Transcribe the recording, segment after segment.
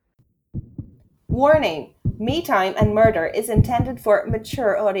Warning: Me Time and Murder is intended for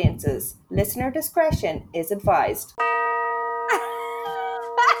mature audiences. Listener discretion is advised.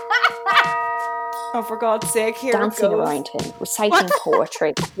 Oh, for God's sake, here Dancing it goes. around him, reciting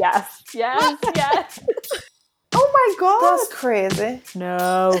poetry. Yes. Oh my God! That's crazy.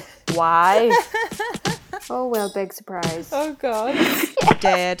 No. Why? Oh, well, big surprise. Oh God.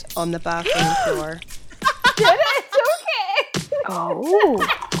 Dead on the bathroom floor. Did it? Okay. Oh.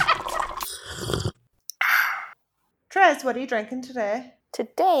 Trez, what are you drinking today?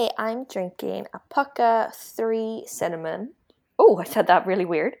 Today I'm drinking a Pukka 3 cinnamon. Oh, I said that really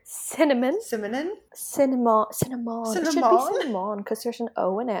weird. Cinnamon. Cinnamon? Cinnamon. It should be Cinnamon? cinnamon because there's an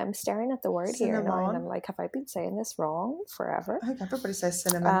O and M staring at the word here now, and Cinnamon. I'm like, have I been saying this wrong forever? I think everybody says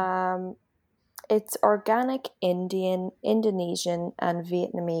cinnamon. It's organic Indian, Indonesian, and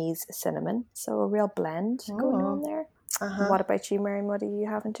Vietnamese cinnamon. So a real blend going on there. Uh-huh. What about you, Miriam? What are you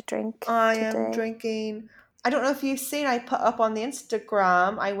having to drink I today? am drinking... I don't know if you've seen, I put up on the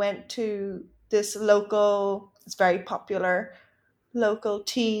Instagram, I went to this local, it's very popular, local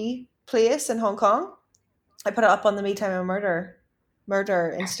tea place in Hong Kong. I put it up on the Me Time and Murder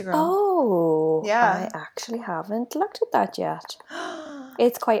Instagram. Oh, yeah. I actually haven't looked at that yet.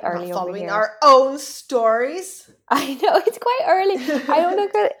 It's quite We're early not over following here. our own stories. I know, it's quite early. I don't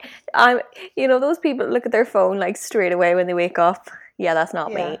look at it. Those people look at their phone like straight away when they wake up. Yeah, that's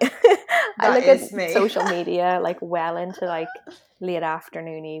not me. I look at me. social media like well into like late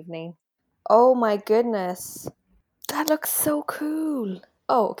afternoon, evening. Oh my goodness. That looks so cool.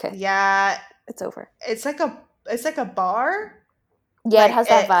 Oh, okay. Yeah. It's over. It's like a bar. Yeah, it has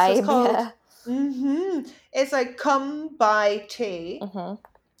that vibe. So it's called, yeah. It's like Come By Tea.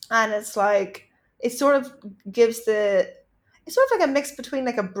 And it's like, it's sort of like a mix between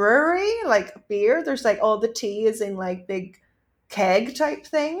like a brewery, like beer. There's like all the tea is in like big keg type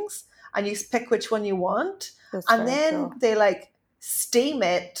things. And you pick which one you want. And then cool. they like steam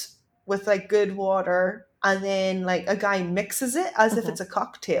it with like good water. And then like a guy mixes it as if it's a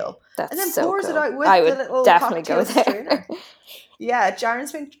cocktail. That's and then so pours cool. it out with I the would little definitely cocktail go there. strainer. Yeah,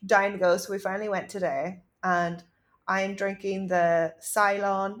 Jaren's been dying to go, so we finally went today. And I'm drinking the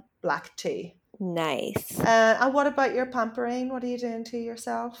Ceylon black tea. Nice. And what about your pampering? What are you doing to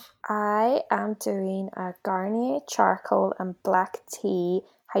yourself? I am doing a Garnier charcoal and black tea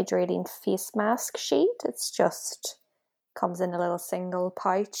hydrating face mask sheet. It's just comes in a little single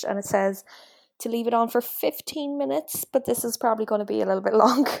pouch and it says to leave it on for 15 minutes, but this is probably going to be a little bit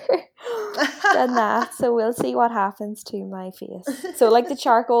longer than that, so we'll see what happens to my face. So like the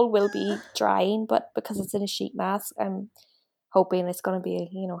charcoal will be drying, but because it's in a sheet mask, I'm hoping it's going to be,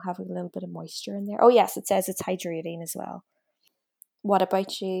 having a little bit of moisture in there. Oh yes, it says it's hydrating as well. What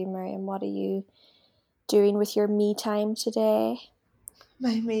about you, Miriam? What are you doing with your me time today?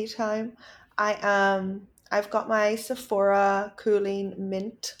 My me time? I've got my Sephora Cooling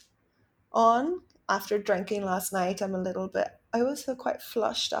Mint on after drinking last night. I was quite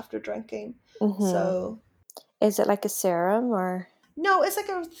flushed after drinking. So is it like a serum or? No, it's like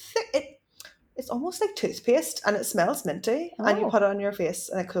it's almost like toothpaste and it smells minty. And you put it on your face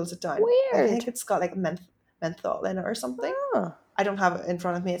and it cools it down. Weird. I think it's got like menthol in it or something. I don't have it in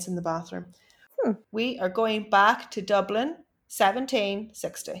front of me, it's in the bathroom. We are going back to Dublin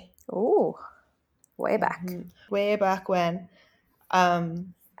 1760. Oh, way back. Way back when.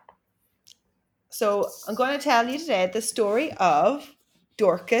 So I'm going to tell you today the story of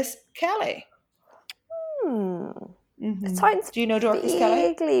Dorcas Kelly. It sounds Do you know Dorcas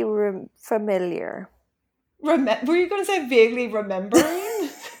Kelly? Vaguely familiar. Were you going to say vaguely remembering?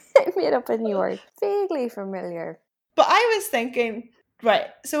 I made up a new word. Vaguely familiar. But I was thinking, right,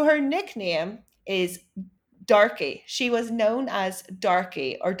 so her nickname is Darky. She was known as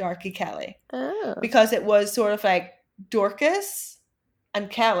Darky or Darky Kelly. Because it was sort of like Dorcas and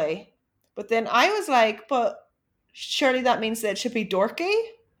Kelly. But then I was like, but surely that means that it should be Dorky?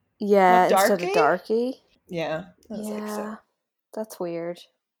 Yeah, instead of Darky. Yeah. Like so. That's weird.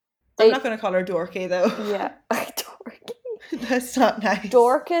 I'm not going to call her Dorky though. Yeah, Dorky. That's not nice.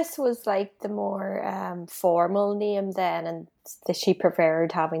 Dorcas was like the more formal name then, and she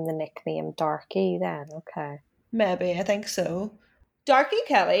preferred having the nickname Darky then. Okay. Maybe, I think so. Darky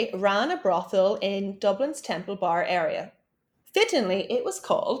Kelly ran a brothel in Dublin's Temple Bar area. Fittingly, it was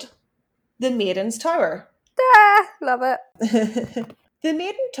called the Maiden's Tower. Love it. The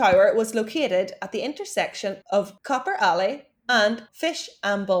Maiden Tower was located at the intersection of Copper Alley and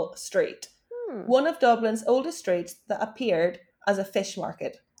Fishamble Street, one of Dublin's oldest streets that appeared as a fish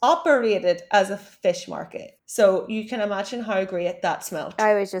market, operated as a fish market. So you can imagine how great that smelled.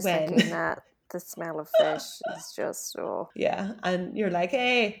 I was just thinking that. The smell of fish is just, oh. Yeah, and you're like,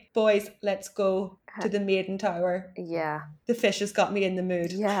 hey, boys, let's go to the Maiden Tower. Yeah. The fish has got me in the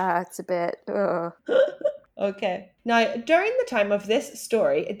mood. Yeah, it's a bit, Okay. Now, during the time of this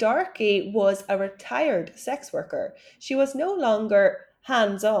story, Darky was a retired sex worker. She was no longer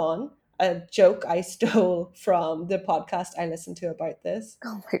hands-on, a joke I stole from the podcast I listened to about this,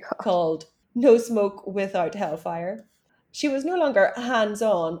 oh my God. called No Smoke Without Hellfire. She was no longer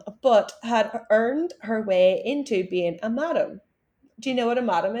hands-on, but had earned her way into being a madam. Do you know what a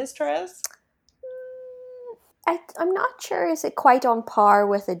madam is, Therese? I'm not sure, is it quite on par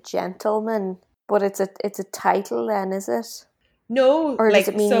with a gentleman? But it's a title then, is it? No. Or does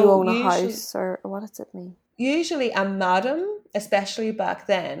it mean you own a usually, house? Or what does it mean? Usually a madam, especially back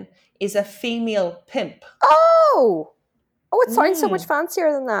then, is a female pimp. Oh! Oh, it sounds so much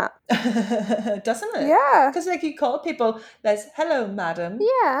fancier than that. Doesn't it? Yeah. Because like you call people as hello, madam.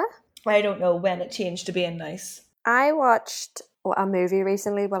 Yeah. I don't know when it changed to being nice. I watched a movie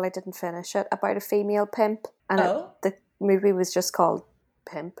recently, well, I didn't finish it, about a female pimp. And the movie was just called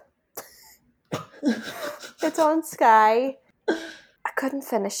Pimp. It's on Sky. I couldn't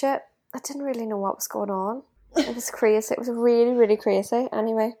finish it. I didn't really know what was going on. It was crazy. It was really, really crazy.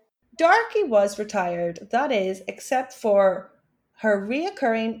 Anyway. Darky was retired, that is, except for her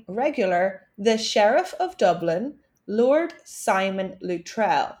reoccurring regular, the Sheriff of Dublin, Lord Simon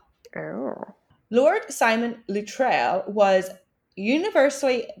Luttrell. Oh. Lord Simon Luttrell was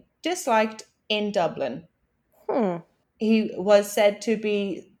universally disliked in Dublin. He was said to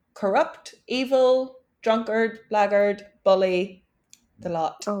be corrupt, evil, drunkard, blackguard, bully, the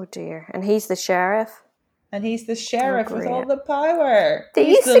lot. Oh dear. And he's the sheriff? And he's the sheriff with all the power. They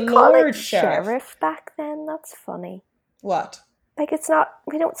he's used the to call Lord it sheriff back then. That's funny. What? Like it's not,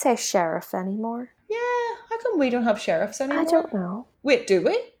 we don't say sheriff anymore. Yeah, how come we don't have sheriffs anymore? I don't know. Wait, do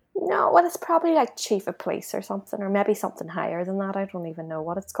we? No, well, it's probably like chief of police or something, or maybe something higher than that. I don't even know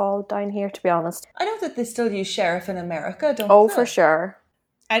what it's called down here, to be honest. I know that they still use sheriff in America, don't they? Oh, for sure.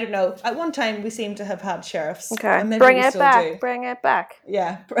 I don't know. At one time, we seem to have had sheriffs. Okay, bring it back. Bring it back.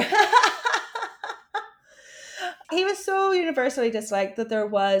 Yeah. He was so universally disliked that there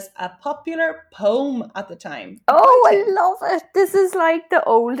was a popular poem at the time. Oh, I love it. This is like the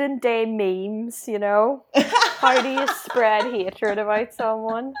olden day memes, you know? How do you spread hatred about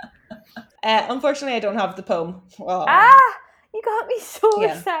someone? Unfortunately, I don't have the poem. Oh. You got me so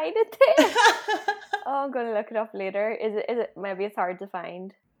excited there. Oh, I'm going to look it up later. Is it? Maybe it's hard to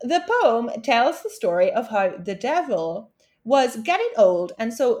find. The poem tells the story of how the devil was getting old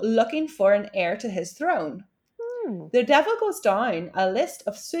and so looking for an heir to his throne. The devil goes down a list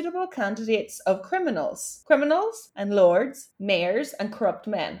of suitable candidates of criminals and lords, mayors and corrupt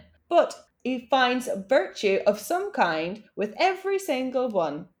men. But he finds virtue of some kind with every single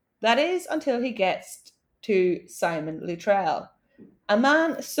one. That is until he gets to Simon Luttrell, a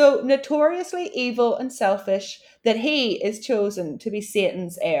man so notoriously evil and selfish that he is chosen to be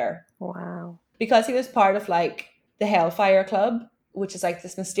Satan's heir. Wow. Because he was part of like the Hellfire Club, which is like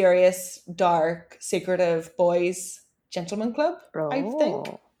this mysterious, dark, secretive boys' gentleman club, I think.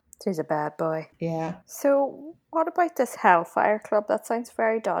 So he's a bad boy. Yeah. So what about this Hellfire Club? That sounds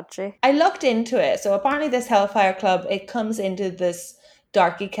very dodgy. I looked into it. So apparently this Hellfire Club, it comes into this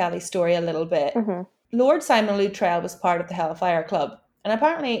Darky Kelly story a little bit. Mm-hmm. Lord Simon Luttrell was part of the Hellfire Club. And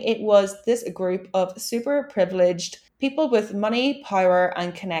apparently it was this group of super privileged people with money, power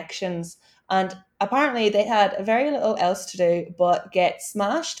and connections. And apparently they had very little else to do but get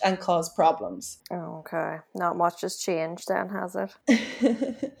smashed and cause problems. Okay. Not much has changed then, has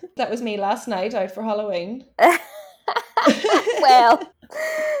it? That was me last night out for Halloween. Well,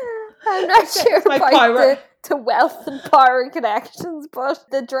 I'm not sure about the wealth and power and connections, but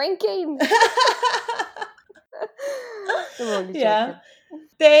the drinking. Yeah.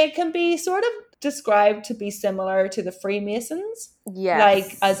 They can be sort of described to be similar to the Freemasons. Yes.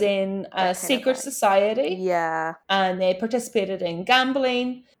 Like as in a secret society. Yeah. And they participated in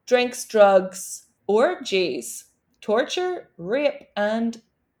gambling, drinks, drugs, orgies, torture, rape, and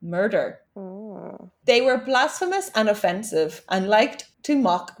murder. They were blasphemous and offensive and liked to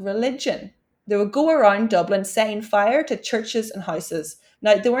mock religion. They would go around Dublin setting fire to churches and houses.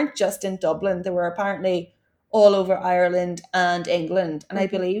 Now, they weren't just in Dublin. They were apparently all over Ireland and England. And I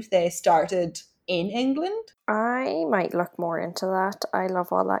believe they started in England. I might look more into that. I love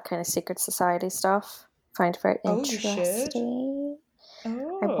all that kind of secret society stuff. Find it very interesting.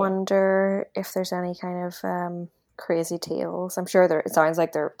 I wonder if there's any kind of crazy tales. I'm sure it sounds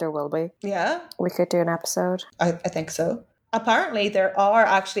like there will be. Yeah. We could do an episode. I think so. Apparently there are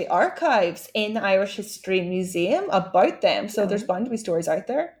actually archives in the Irish History Museum about them. So there's bound to be stories out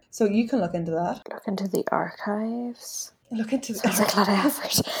there. So you can look into that. Look into the archives. Look into the Sounds like a lot of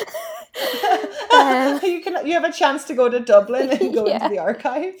effort. You have a chance to go to Dublin and go into the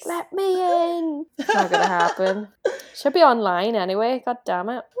archives. Let me in. It's not gonna happen. Should be online anyway. God damn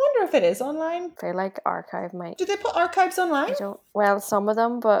it. I wonder if it is online. I feel like archive might. Do they put archives online? Well, some of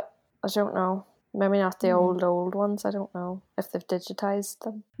them, but I don't know. Maybe not the old ones. I don't know if they've digitized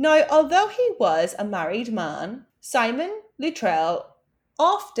them. Now, although he was a married man, Simon Luttrell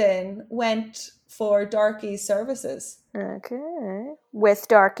often went for Darky's services. Okay. With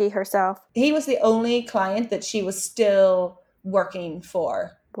Darky herself. He was the only client that she was still working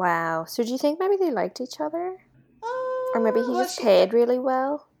for. Wow. So do you think maybe they liked each other? Or maybe he just paid really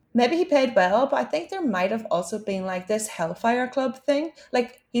well? Maybe he paid well, but I think there might have also been like this Hellfire Club thing.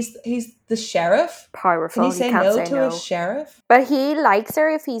 Like he's the sheriff. Powerful. Can he say no to a sheriff? But he likes her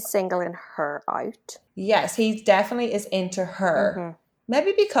if he's singling her out. Yes, he definitely is into her. Mm-hmm.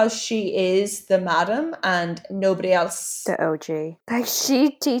 Maybe because she is the madam and nobody else. The OG. Like she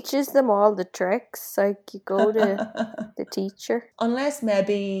teaches them all the tricks. Like you go to the teacher. Unless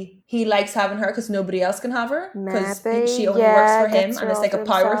maybe he likes having her because nobody else can have her. Because she only Yeah, works for him gets her and it's all like to a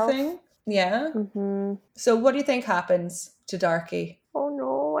power himself. thing. Yeah. Mm-hmm. So what do you think happens to Darky? Oh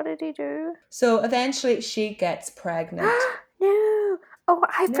no, what did he do? So eventually she gets pregnant. No. Oh,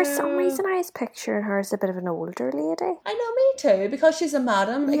 for some reason I was picturing her as a bit of an older lady. I know, me too, because she's a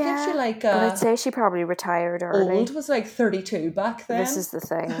madam. It gives you like but I'd say she probably retired early. Old was like 32 back then. This is the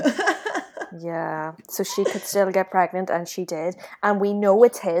thing. Yeah. So she could still get pregnant, and she did. And we know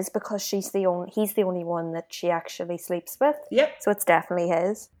it's his because he's the only one that she actually sleeps with. Yep. So it's definitely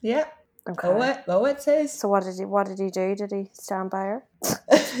his. Yep. Okay. Oh, it's his. So what did he do? Did he stand by her?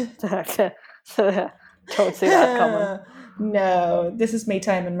 Don't see that coming. No, this is me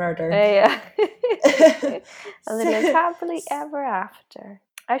time and murder. Yeah. And then lived happily ever after.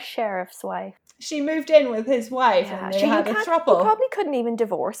 A sheriff's wife. She moved in with his wife and they had a throuple. You probably couldn't even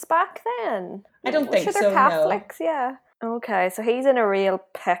divorce back then. I don't think so, they're Catholics, yeah. Okay, so he's in a real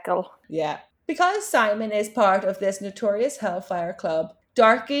pickle. Yeah. Because Simon is part of this notorious Hellfire Club,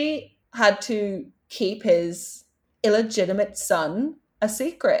 Darky had to keep his illegitimate son a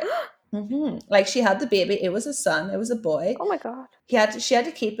secret. Mm-hmm. Like she had the baby, it was a son, it was a boy. Oh my god. She had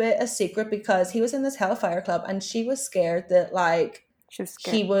to keep it a secret because he was in this Hellfire Club and she was scared that like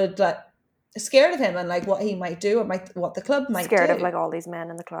he would like scared of him and like what he might do or what the club might do. Scared of like all these men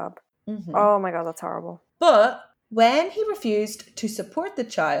in the club. Mm-hmm. Oh my god, that's horrible. But when he refused to support the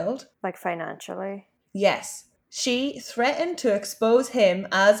child, like financially, yes, she threatened to expose him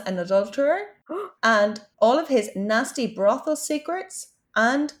as an adulterer and all of his nasty brothel secrets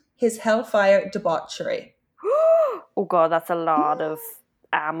and his Hellfire debauchery. Oh god, that's a lot of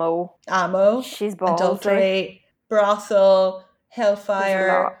ammo. She's ballsy. Adultery, brothel,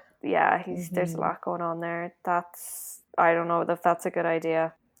 Hellfire. There's a lot going on there. I don't know if that's a good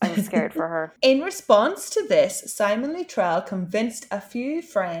idea. I'm scared for her. In response to this, Simon Luttrell convinced a few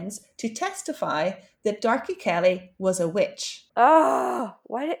friends to testify that Darky Kelly was a witch. Oh,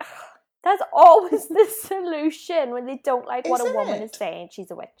 why? That's always the solution when they don't like what a woman is saying. She's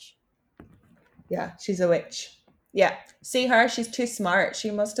a witch. Yeah, she's a witch. Yeah. See her? She's too smart.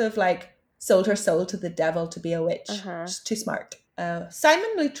 She must have like sold her soul to the devil to be a witch. She's too smart. Simon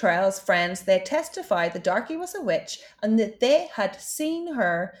Luttrell's friends, they testified that Darky was a witch and that they had seen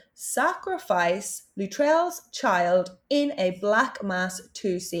her sacrifice Luttrell's child in a black mass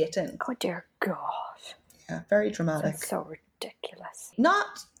to Satan. Oh dear God. Yeah, very dramatic. That's so ridiculous.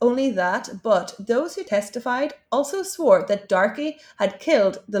 Not only that, but those who testified also swore that Darky had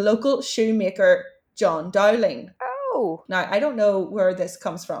killed the local shoemaker John Dowling. Oh. Now, I don't know where this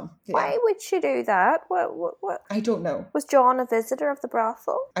comes from. Yeah. Why would she do that? What? I don't know. Was John a visitor of the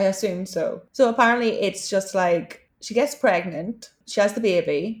brothel? I assume so. So apparently it's just like, she gets pregnant, she has the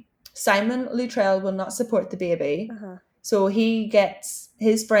baby, Simon Luttrell will not support the baby, so he gets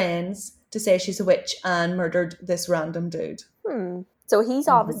his friends to say she's a witch and murdered this random dude. So he's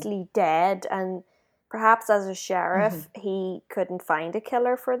obviously dead, and perhaps as a sheriff, he couldn't find a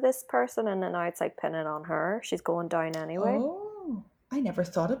killer for this person, and then now it's like pinning on her. She's going down anyway. Oh, I never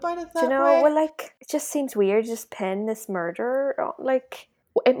thought about it that way. way. Well, like, it just seems weird to just pin this murder. Like,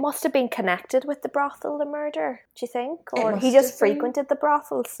 it must have been connected with the brothel, the murder, do you think? Or he just frequented the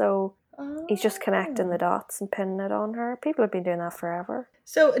brothel, so he's just connecting the dots and pinning it on her. People have been doing that forever.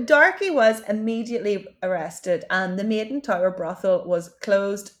 So Darky was immediately arrested and the Maiden Tower brothel was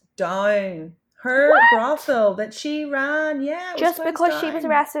closed down. Her brothel that she ran, just because she was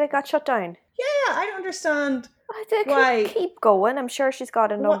arrested, it got shut down. Yeah, I don't understand. Why keep going? I'm sure she's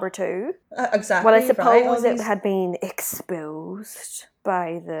got a number two. Exactly. Well, I suppose it had been exposed.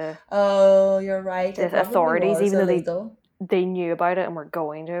 by the you're right. It the probably authorities, was even though illegal. they knew about it and were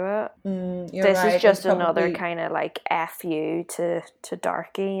going to it. You're This right. is just It's another probably kind of like F you to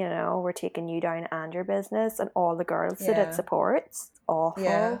Darky, you know, we're taking you down and your business and all the girls that it supports. Awful.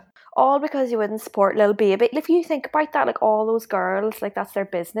 Yeah. All because you wouldn't support Lil Baby. If you think about that, like all those girls, like that's their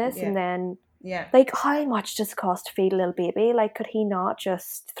business, and then like how much does it cost to feed a Lil Baby? Like could he not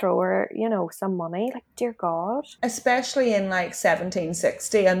just throw her, you know, some money? Like dear God. Especially in like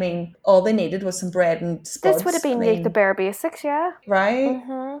 1760, I mean, all they needed was some bread and spuds. This would have been like the bare basics, yeah. Right?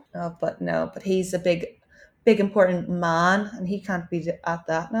 Oh, but he's a big important man, and he can't be at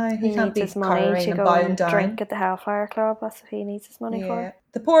that now. He can't needs be his money to and go bowing and down. drink at the Hellfire Club. That's what he needs his money for.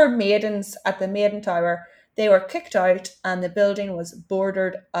 The poor maidens at the Maiden Tower, they were kicked out and the building was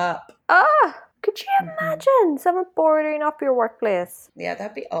boarded up. Could you imagine someone boarding up your workplace? Yeah,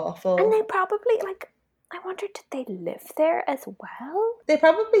 that'd be awful. And they probably, like, I wonder, did they live there as well? They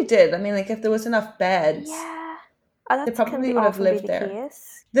probably did. I mean, like, if there was enough beds. Yeah. They probably would have lived there.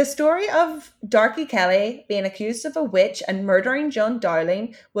 Case. The story of Darky Kelly being accused of a witch and murdering John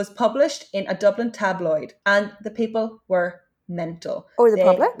Dowling was published in a Dublin tabloid, and the people were mental. The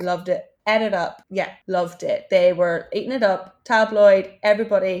public? Loved it. Ate it up. Yeah, loved it. They were eating it up. Tabloid.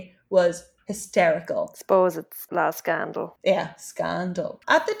 Everybody was hysterical. Suppose it's last scandal. Yeah, scandal.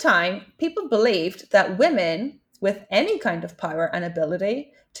 At the time, people believed that women with any kind of power and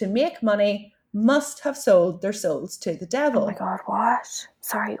ability to make money must have sold their souls to the devil. Oh my God, what?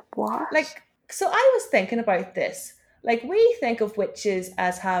 Sorry, what? Like, so I was thinking about this. Like, we think of witches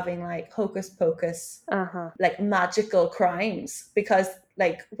as having like hocus pocus, like magical crimes, because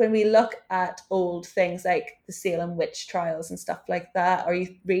like when we look at old things like the Salem witch trials and stuff like that, or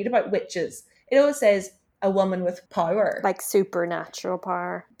you read about witches, it always says a woman with power. Like supernatural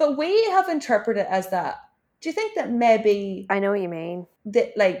power. But we have interpreted it as that. Do you think that maybe... I know what you mean.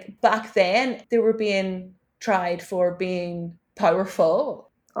 That like back then they were being tried for being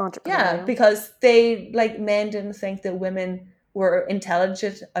powerful. Yeah, because they like men didn't think that women were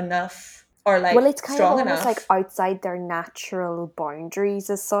intelligent enough or like it's kind strong of almost enough. Like outside their natural boundaries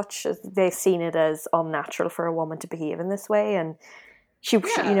as such. They've seen it as unnatural for a woman to behave in this way, and she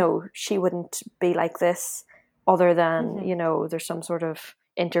you know, she wouldn't be like this other than you know, there's some sort of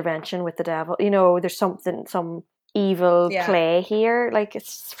intervention with the devil, you know, there's some evil play here. Like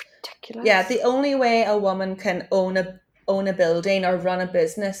it's ridiculous. Yeah, the only way a woman can own a building or run a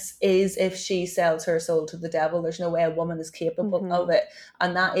business is if she sells her soul to the devil. There's no way a woman is capable of it,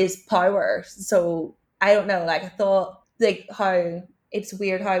 and that is power. So I don't know, like I thought like how it's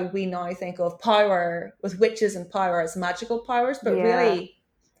weird how we now think of power with witches and power as magical powers, but really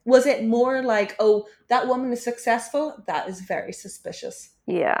was it more like, oh, that woman is successful? That is very suspicious.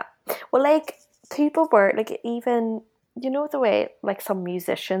 Yeah. Well, like people were like, even, you know, the way like some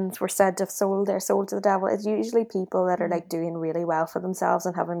musicians were said to have sold their soul to the devil. It's usually people that are like doing really well for themselves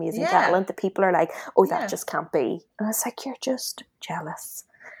and have amazing talent. The people are like, oh, that just can't be. And it's like, you're just jealous.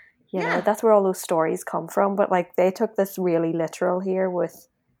 You know, that's where all those stories come from. But like they took this really literal here with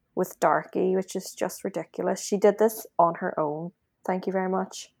Darky, which is just ridiculous. She did this on her own. Thank you very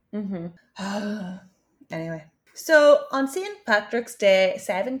much. Anyway, so on St. Patrick's Day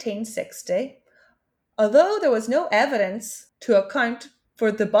 1760, although there was no evidence to account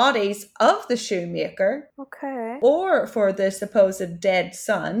for the bodies of the shoemaker or for the supposed dead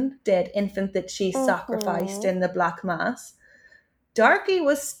infant that she sacrificed in the Black Mass, Darky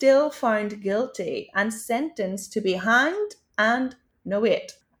was still found guilty and sentenced to be hanged and,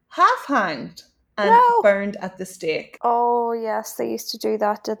 half hanged and burned at the stake. Oh, yes, they used to do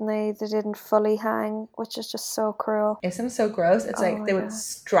that, didn't they? They didn't fully hang, which is just so cruel. Isn't it so gross? It's like they would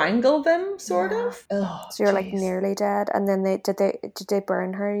strangle them, sort of. Oh, so you're like nearly dead, and then did they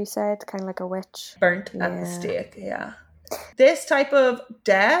burn her? You said, kind of like a witch. Burnt at the stake. Yeah. This type of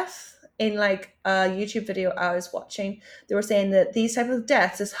death, in like a YouTube video I was watching, they were saying that these type of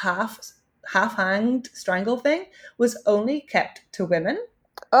deaths, this half hanged strangle thing, was only kept to women.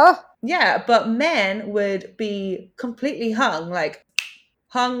 Oh. Yeah, but men would be completely hung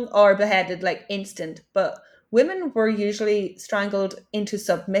or beheaded like instant. But women were usually strangled into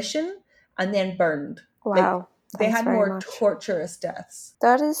submission and then burned. Wow. They had more torturous deaths.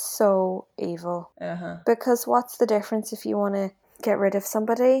 That is so evil. Because what's the difference if you want to get rid of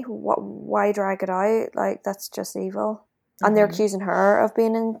somebody? Why drag it out? Like, that's just evil. And they're accusing her of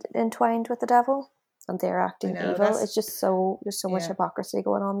being entwined with the devil. And they're acting evil. It's just there's so much hypocrisy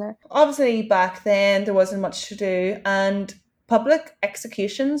going on there. Obviously, back then, there wasn't much to do. And public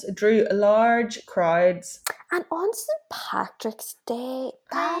executions drew large crowds. And on St. Patrick's Day,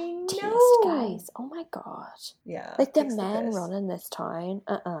 that I taste, know. guys. Oh my god. Yeah. Like the takes men piss. running this town,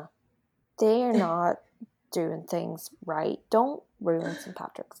 they are not doing things right. Don't ruin St.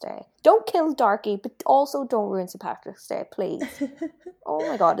 Patrick's Day. Don't kill Darky, but also don't ruin St. Patrick's Day, please. Oh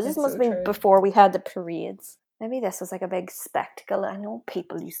my god, this It's must so have been true. before we had the parades. Maybe this was like a big spectacle. I know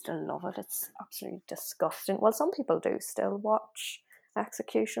people used to love it. It's absolutely disgusting. Well, some people do still watch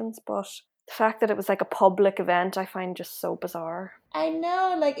executions, but the fact that it was like a public event, I find just so bizarre. I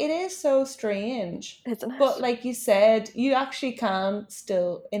know, like, it is so strange. Isn't it? But like you said, you actually can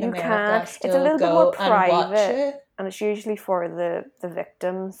still, in You America, can. It's a still little bit more go and watch private, it. and it's usually for the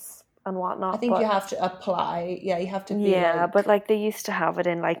victims and whatnot. I think you have to apply. Yeah, you have to be like... but like they used to have it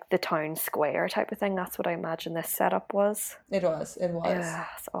in like the town square type of thing. That's what I imagine this setup was. It was. Yeah,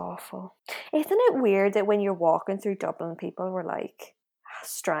 it's awful. Isn't it weird that when you're walking through Dublin, people were like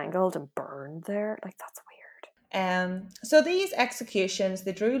strangled and burned there? Like, that's weird. So these executions,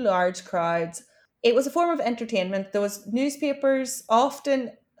 they drew large crowds. It was a form of entertainment. There was newspapers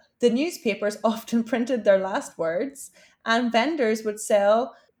often... The newspapers often printed their last words, and vendors would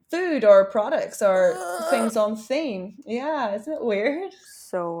sell food or products or things on theme. Yeah, isn't it weird?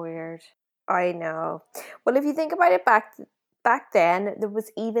 So weird. I know. Well, if you think about it, back then there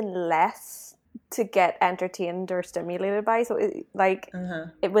was even less to get entertained or stimulated by. So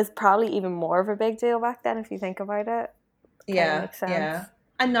it was probably even more of a big deal back then if you think about it. Yeah, Makes sense. yeah.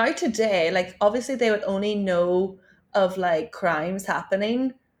 And now today, like, obviously they would only know of like crimes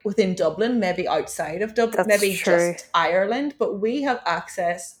happening within Dublin, maybe outside of Dublin, That's maybe true. just Ireland, but we have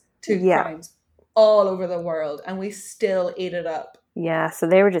access to crimes all over the world and we still eat it up. Yeah, so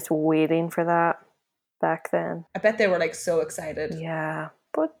they were just waiting for that back then. I bet they were like so excited. Yeah,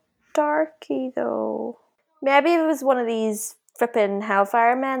 but Darky though. Maybe it was one of these flipping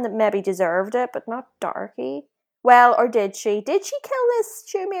hellfire men that maybe deserved it, but not Darky. Well, or did she? Did she kill this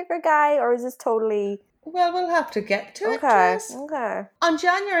shoemaker guy, or is this totally... Well, we'll have to get to it, Jess. Okay. On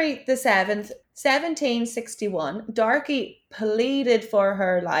January the 7th, 1761, Darky pleaded for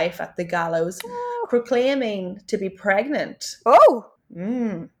her life at the gallows, proclaiming to be pregnant. Oh!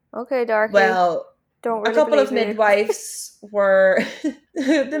 Mm. Okay, Darky. Well, don't really a couple of believe you. midwives were...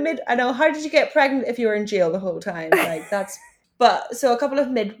 I know, how did you get pregnant if you were in jail the whole time? Like, that's... But, so a couple of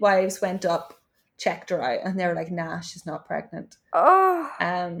midwives went up, checked her out, and they were like, nah, she's not pregnant. Oh,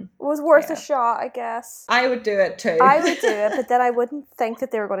 it was worth a shot, I guess. I would do it too. I would do it, but then I wouldn't think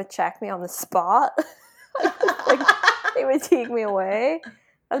that they were going to check me on the spot. Like, they would take me away.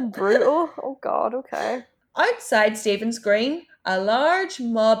 That's brutal. Oh God, okay. Outside Stephen's Green, a large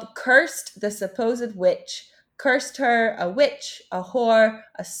mob cursed the supposed witch. Cursed her a witch, a whore,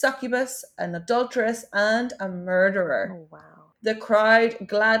 a succubus, an adulteress, and a murderer. Oh wow. The crowd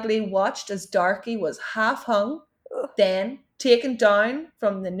gladly watched as Darky was half hung, then taken down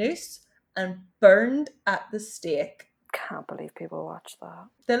from the noose and burned at the stake. Can't believe people watched that.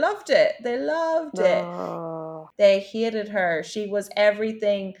 They loved it. They loved it. They hated her. She was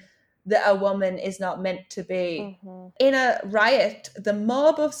everything that a woman is not meant to be. Mm-hmm. In a riot, the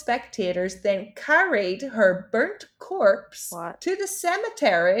mob of spectators then carried her burnt corpse to the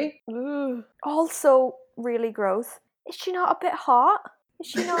cemetery. Ooh. Also, really gross. Is she not a bit hot? Is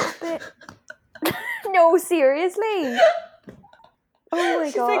she not a bit... No, seriously. Oh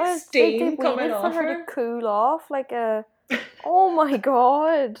my God. Like steam they coming waited off for her her to cool off like a... Oh my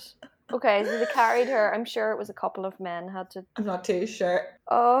God. Okay, so they carried her. I'm sure it was a couple of men had to... I'm not too sure.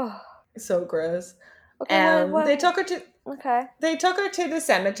 Oh. So gross. Okay, They took her to... Okay. They took her to the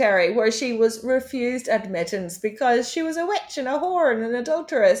cemetery where she was refused admittance because she was a witch and a whore and an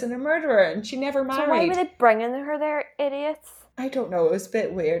adulteress and a murderer and she never married. So why were they bringing her there, idiots? I don't know. It was a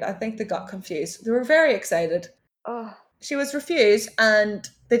bit weird. I think they got confused. They were very excited. Ugh. She was refused and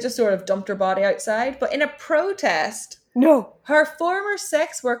they just sort of dumped her body outside. But in a protest, her former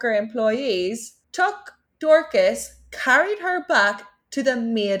sex worker employees took Dorcas, carried her back to the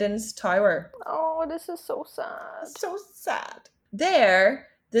Maiden's Tower. Oh, this is so sad. So sad. There,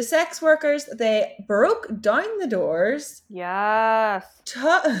 the sex workers, they broke down the doors. Yes.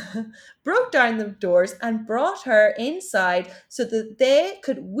 Broke down the doors and brought her inside so that they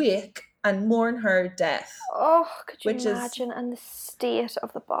could wake and mourn her death. Oh, could you imagine? And the state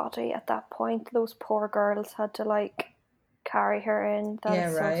of the body at that point. Those poor girls had to like carry her in.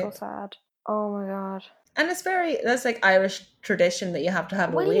 That's so sad. Oh my God. And that's like Irish tradition that you have to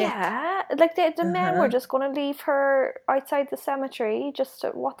have a wake. Yeah, like the men were just going to leave her outside the cemetery.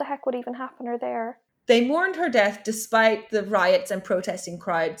 What the heck would even happen her there? They mourned her death despite the riots and protesting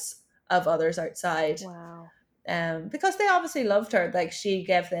crowds of others outside. Wow. because they obviously loved her. Like, she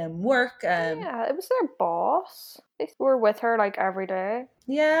gave them work. Yeah, it was their boss. They were with her like every day.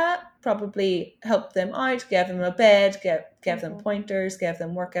 Yeah, probably helped them out, gave them a bed, gave them pointers, gave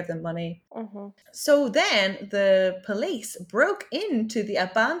them work, gave them money. So then the police broke into the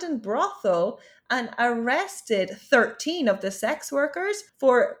abandoned brothel and arrested 13 of the sex workers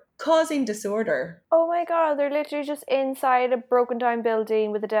for causing disorder. Oh my god, they're literally just inside a broken down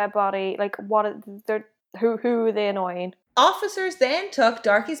building with a dead body. Like, who are they annoying? Officers then took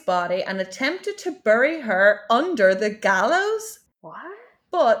Darky's body and attempted to bury her under the gallows. What?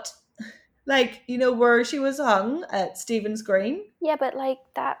 But, like, you know where she was hung at Stephen's Green? Yeah, but like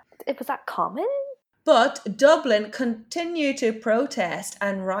was that common? But Dublin continued to protest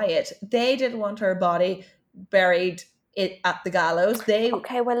and riot. They didn't want her body buried at the gallows.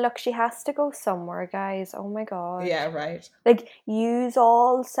 Okay, well look, she has to go somewhere, guys. Oh my god. Yeah, right. Like, yous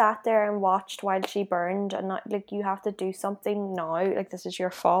all sat there and watched while she burned, and not like you have to do something now. Like, this is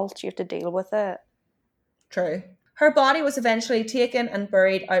your fault. You have to deal with it. True. Her body was eventually taken and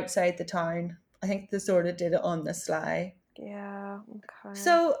buried outside the town. I think they sort of did it on the sly. Yeah, okay.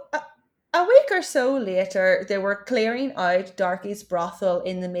 So a week or so later, they were clearing out Darky's brothel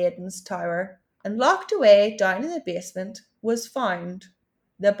in the Maiden's Tower, and locked away down in the basement was found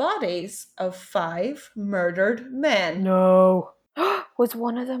the bodies of 5 murdered men. No. Was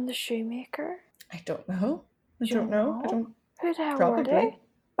one of them the shoemaker? I don't know. I don't know. Who the hell Probably. were they?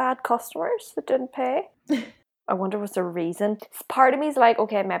 Bad customers that didn't pay? I wonder what's the reason. Part of me is like,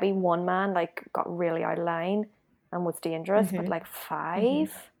 okay, maybe one man like got really out of line and was dangerous, but like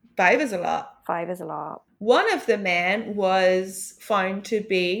 5? 5 is a lot. 5 is a lot. One of the men was found to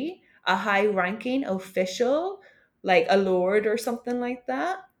be a high-ranking official, like a lord or something like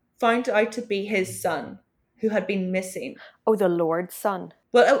that, found out to be his son, who had been missing. Oh, the Lord's son.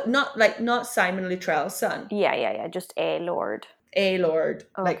 Well, not Simon Luttrell's son. Yeah, just a lord. A lord,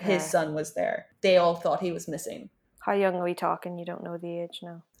 Okay. like his son was there. They all thought he was missing. How young are we talking? You don't know the age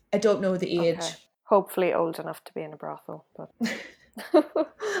now? I don't know the age. Okay. Hopefully old enough to be in a brothel, but...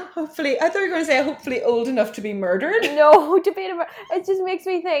 Hopefully, I thought you were going to say hopefully old enough to be murdered. No, to be in a it just makes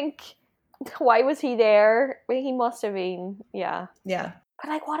me think, why was he there? Well, he must have been, yeah. Yeah. But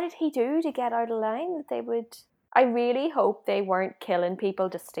like, what did he do to get out of line that they would... I really hope they weren't killing people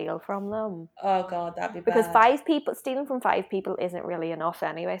to steal from them. Oh God, that'd be bad. Because stealing from 5 people isn't really enough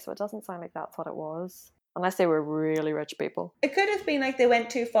anyway, so it doesn't sound like that's what it was. Unless they were really rich people. It could have been like they went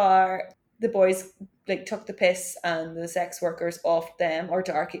too far. The boys like took the piss and the sex workers off them, or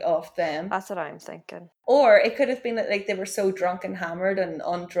Darky off them. That's what I'm thinking. Or it could have been that like they were so drunk and hammered and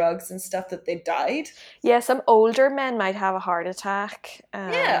on drugs and stuff that they died. Yeah, some older men might have a heart attack.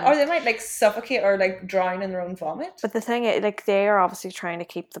 Yeah, or they might like suffocate or like drown in their own vomit. But the thing is, like, they are obviously trying to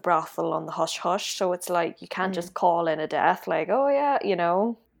keep the brothel on the hush-hush, so it's like you can't just call in a death like, oh yeah, you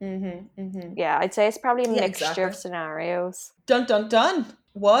know. Yeah, I'd say it's probably a mixture of scenarios. Dun dun dun.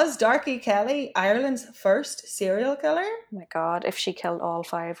 Was Darky Kelly Ireland's first serial killer? Oh my God, if she killed all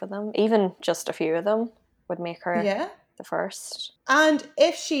 5 of them, even just a few of them, would make her the first. And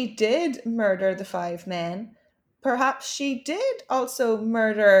if she did murder the 5 men, perhaps she did also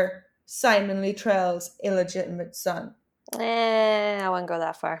murder Simon Luttrell's illegitimate son. I wouldn't go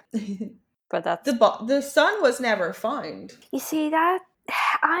that far. But that's... The son was never found. You see that?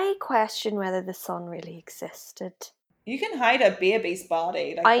 I question whether the son really existed. You can hide a baby's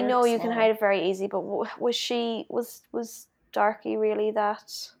body. Like, I know you can hide it very easy, but was Darky really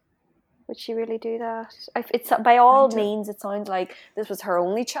that? Would she really do that? It's by all means, it sounds like this was her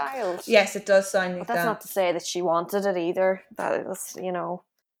only child. Yes, it does sound like that. But that's not to say that she wanted it either. That was, you know,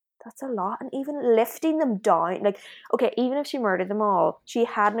 that's a lot. And even lifting them down, like, okay, even if she murdered them all, she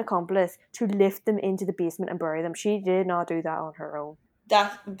had an accomplice to lift them into the basement and bury them. She did not do that on her own.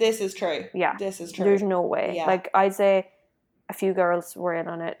 This is true. Yeah. This is true. There's no way. Yeah. Like, I'd say a few girls were in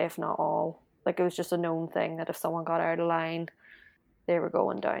on it, if not all. Like, it was just a known thing that if someone got out of line, they were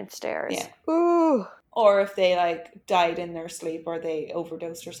going downstairs. Yeah. Ooh. Or if they, like, died in their sleep or they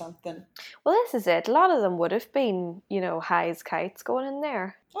overdosed or something. Well, this is it. A lot of them would have been, you know, high as kites going in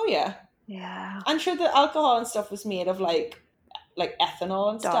there. Oh, yeah. Yeah. I'm sure the alcohol and stuff was made of, like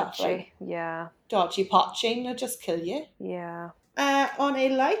ethanol and stuff. Like, yeah. Dodgy potching, they'll just kill you. Yeah. On a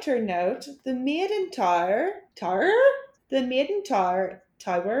lighter note, the Maiden Tower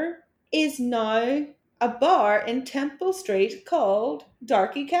is now a bar in Temple Street called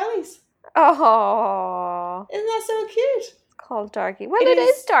Darky Kelly's. Oh. Isn't that so cute? It's called Darky. Well, it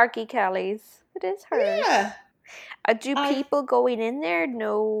is Darky Kelly's. It is hers. Yeah. Do people going in there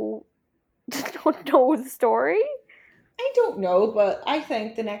know the story? I don't know, but I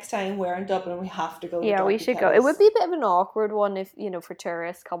think the next time we're in Dublin, we have to go to Yeah, we Darky should go. It would be a bit of an awkward one if, for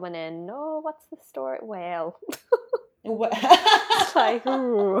tourists coming in. Oh, what's the story? Well, it's like,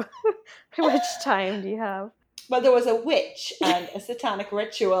 ooh, how much time do you have? Well, there was a witch and a satanic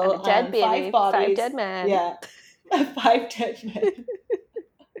ritual and a dead baby, 5 bodies. 5 dead men. Yeah, 5 dead men.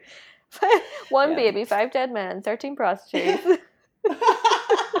 1 baby, 5 dead men, 13 prostitutes.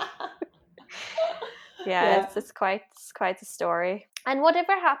 Yeah, it's quite a story. And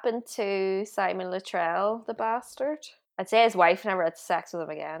whatever happened to Simon Luttrell, the bastard? I'd say his wife never had sex with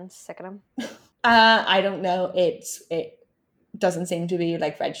him again. Sick of him. I don't know. It doesn't seem to be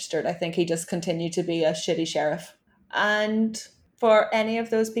like registered. I think he just continued to be a shitty sheriff. And for any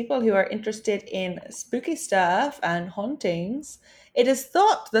of those people who are interested in spooky stuff and hauntings, it is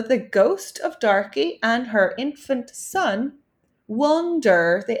thought that the ghost of Darky and her infant son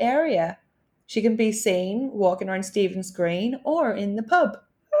wander the area. She can be seen walking around Stephen's Green or in the pub.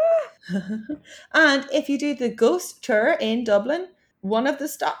 And if you do the ghost tour in Dublin, one of the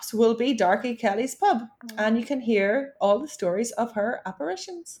stops will be Darky Kelly's pub, and you can hear all the stories of her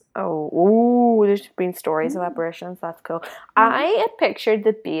apparitions. Oh, there's been stories of apparitions. That's cool. I had pictured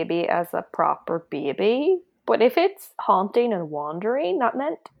the baby as a proper baby, but if it's haunting and wandering, that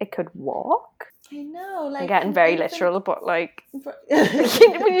meant it could walk. I know, like I'm getting very literal, but like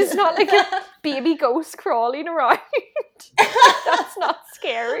it's not like a baby ghost crawling around. That's not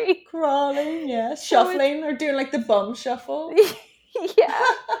scary. Crawling, yeah, shuffling or doing like the bum shuffle. Yeah,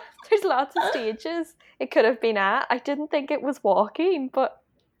 there's lots of stages it could have been at. I didn't think it was walking, but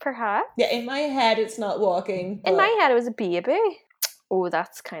perhaps. Yeah, in my head it's not walking. In my head it was a baby. Oh,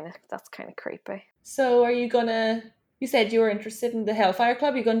 that's kind of creepy. So are you gonna? You said you were interested in the Hellfire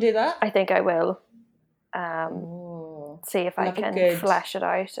Club. Are you gonna do that? I think I will. See if I can flesh it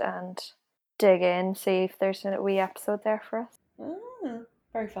out and dig in. See if there's a wee episode there for us.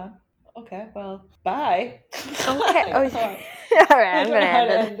 Very fun. Okay, well, bye. Okay. All right, I'm gonna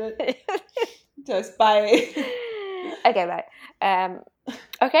end it. Just bye. Okay, bye.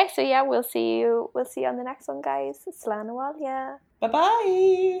 Okay, so yeah, we'll see you on the next one, guys. Slán Noel, yeah.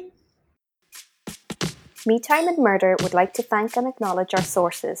 Bye-bye. Me Time and Murder would like to thank and acknowledge our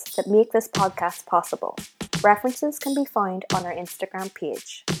sources that make this podcast possible. References can be found on our Instagram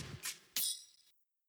page.